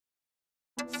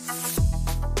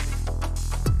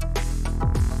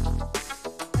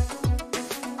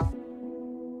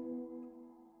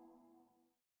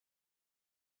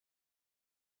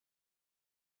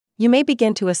You may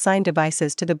begin to assign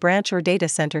devices to the branch or data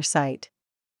center site.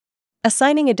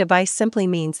 Assigning a device simply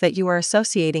means that you are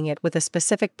associating it with a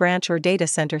specific branch or data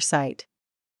center site.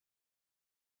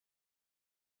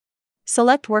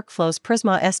 Select Workflows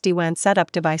Prisma SD-WAN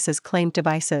Setup Devices Claimed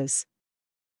Devices.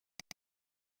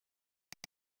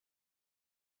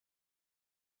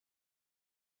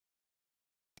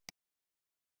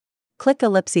 Click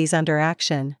ellipses under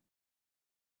Action.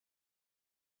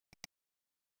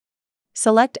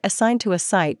 Select Assign to a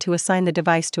site to assign the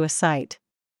device to a site.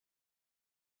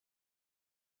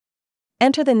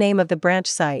 Enter the name of the branch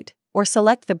site, or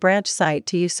select the branch site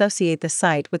to associate the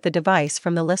site with the device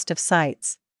from the list of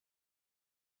sites.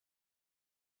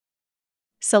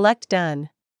 Select Done.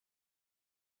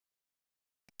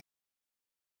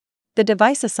 The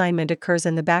device assignment occurs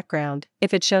in the background.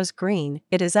 If it shows green,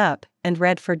 it is up, and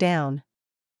red for down.